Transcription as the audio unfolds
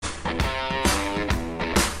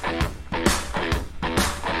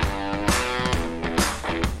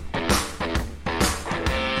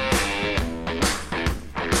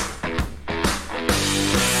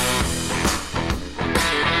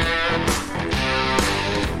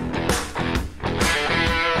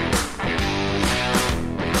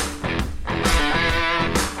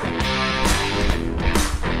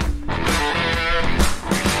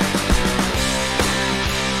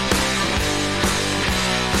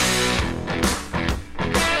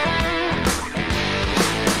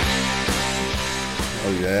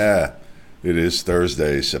Yeah, it is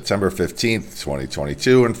Thursday, September 15th,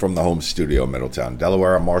 2022, and from the home studio in Middletown,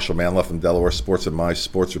 Delaware, I'm Marshall Manlove from Delaware Sports and My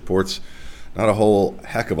Sports Reports. Not a whole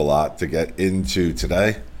heck of a lot to get into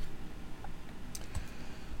today.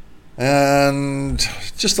 And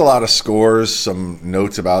just a lot of scores, some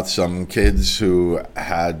notes about some kids who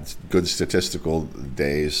had good statistical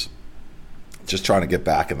days. Just trying to get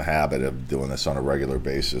back in the habit of doing this on a regular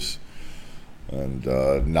basis and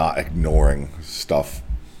not ignoring stuff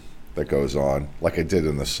that goes on like I did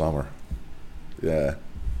in the summer. Yeah.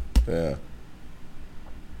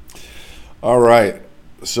 All right.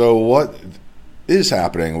 So what is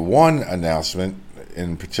happening? One announcement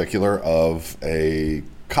in particular of a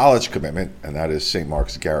college commitment, and that is St.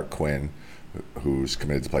 Mark's Garrett Quinn, who's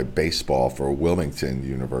committed to play baseball for Wilmington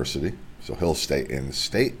University. So he'll stay in the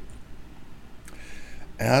state.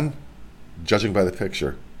 And judging by the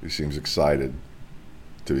picture, he seems excited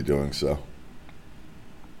to be doing so.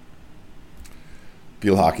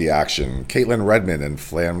 Field hockey action. Caitlin Redmond and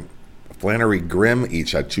Flannery Grimm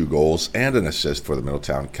each had 2 goals and an assist for the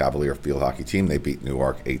Middletown Cavalier field hockey team. They beat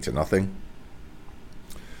Newark 8-0.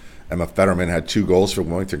 Emma Fetterman had 2 goals for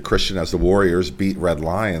Wilmington Christian as the Warriors beat Red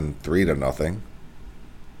Lion 3-0.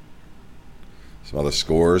 Some other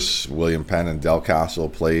scores. William Penn and Del Castle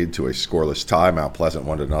played to a scoreless tie. Mount Pleasant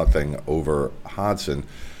 1-0 over Hodson.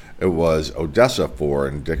 It was Odessa 4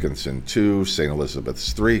 and Dickinson 2. St.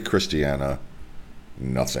 Elizabeth's 3. Christiana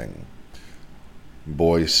nothing.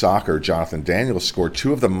 Boys soccer, Jonathan Daniels scored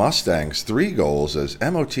 2 of the Mustangs' 3 goals as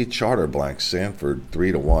MOT Charter blanks Sanford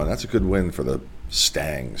 3-1. That's a good win for the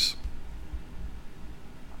Stangs,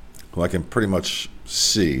 who I can pretty much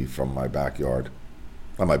see from my backyard.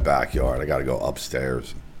 Not my backyard. I got to go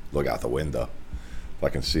upstairs and look out the window if I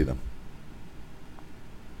can see them.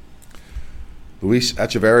 Luis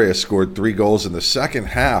Echeverria scored 3 goals in the second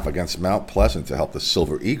half against Mount Pleasant to help the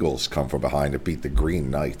Silver Eagles come from behind to beat the Green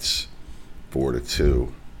Knights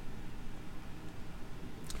 4-2.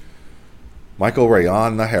 Michael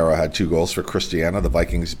Rayon Nahara had 2 goals for Christiana. The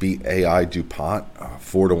Vikings beat AI DuPont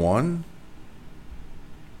 4-1.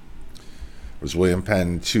 It was William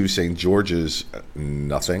Penn 2, St. George's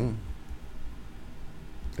nothing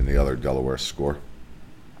in the other Delaware score.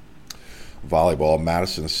 Volleyball,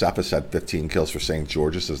 Madison Cephas had 15 kills for St.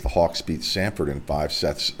 George's as the Hawks beat Sanford in 5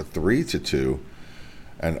 sets 3-2.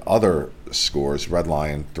 And other scores, Red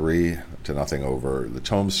Lion 3-0 over the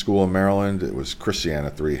Tome School in Maryland. It was Christiana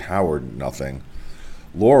 3, Howard nothing.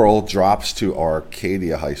 Laurel drops to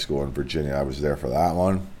Arcadia High School in Virginia. I was there for that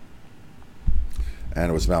one. And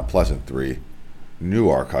it was Mount Pleasant 3,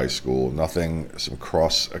 Newark High School nothing. Some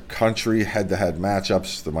cross-country head-to-head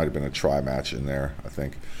matchups. There might have been a tri-match in there, I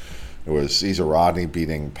think. It was Cesar Rodney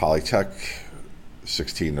beating Polytech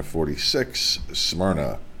 16-46.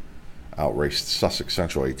 Smyrna outraced Sussex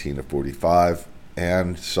Central 18-45,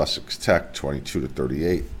 and Sussex Tech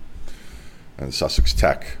 22-38. And Sussex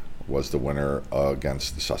Tech was the winner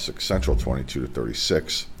against Sussex Central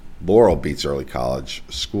 22-36. Laurel beats Early College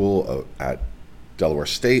School at Delaware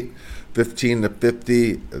State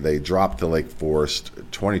 15-50. They dropped to Lake Forest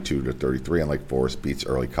 22-33, and Lake Forest beats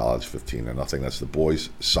Early College 15-0. That's the boys'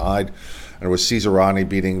 side. And it was Cesar Rodney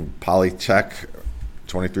beating Polytech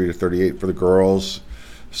 23-38 for the girls.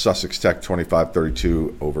 Sussex Tech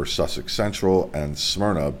 25-32 over Sussex Central, and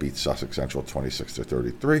Smyrna beat Sussex Central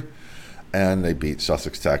 26-33, and they beat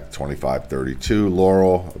Sussex Tech 25-32.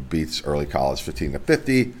 Laurel beats Early College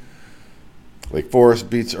 15-50. Lake Forest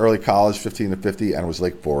beats Early College 15-50, and it was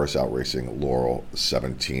Lake Forest outracing Laurel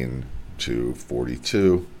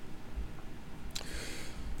 17-42.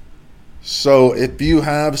 So if you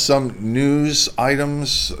have some news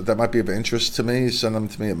items that might be of interest to me, send them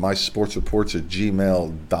to me at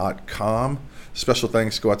mysportsreports@gmail.com. Special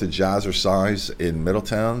thanks go out to Jazzercise in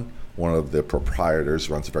Middletown. One of the proprietors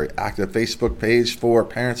runs a very active Facebook page for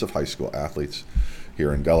parents of high school athletes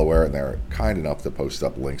here in Delaware, and they're kind enough to post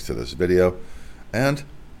up links to this video. And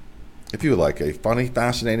if you would like a funny,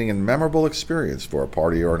 fascinating, and memorable experience for a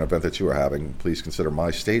party or an event that you are having, please consider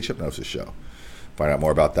my stage hypnosis show. Find out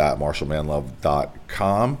more about that at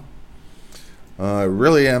marshallmanlove.com. I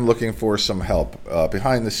really am looking for some help.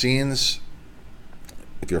 Behind the scenes,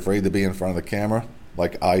 if you're afraid to be in front of the camera,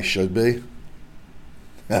 like I should be,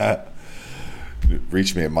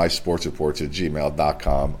 reach me at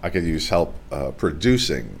mysportsreports@gmail.com. I could use help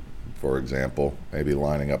producing, for example, maybe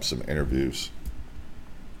lining up some interviews,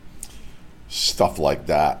 stuff like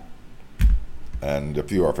that. And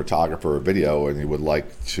if you are a photographer or video and you would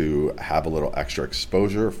like to have a little extra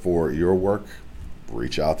exposure for your work,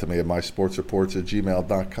 reach out to me at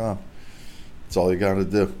mysportsreports@gmail.com. That's all you got to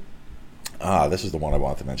do. This is the one I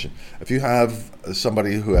wanted to mention. If you have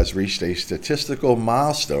somebody who has reached a statistical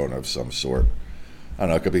milestone of some sort, I don't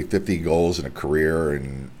know, it could be 50 goals in a career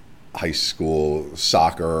in high school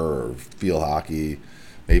soccer or field hockey,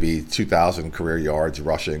 maybe 2,000 career yards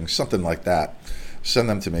rushing, something like that. Send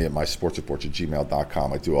them to me at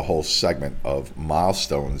mysportsreports@gmail.com. I do a whole segment of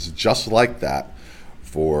milestones just like that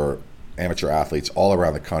for amateur athletes all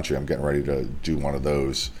around the country. I'm getting ready to do one of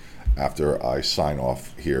those after I sign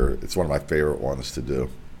off here. It's one of my favorite ones to do.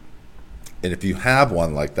 And if you have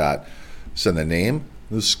one like that, send the name,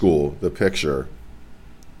 the school, the picture,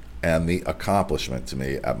 and the accomplishment to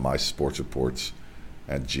me at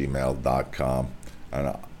mysportsreports@gmail.com.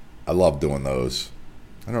 And I love doing those.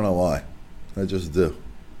 I don't know why. I just do.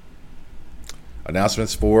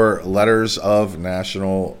 Announcements for letters of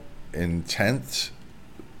national intent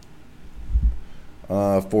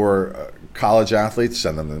for college athletes.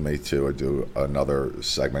 Send them to me too. I do another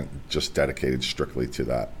segment just dedicated strictly to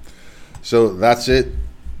that. So that's it.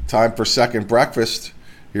 Time for second breakfast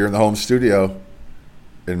here in the home studio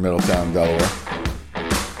in Middletown, Delaware.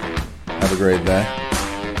 Have a great day.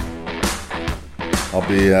 I'll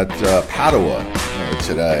be at Padua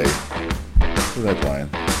today. Who are they playing?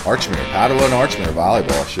 Archmere. Padua and Archmere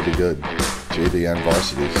volleyball should be good. JVN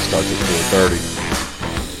varsity starts at 4:30.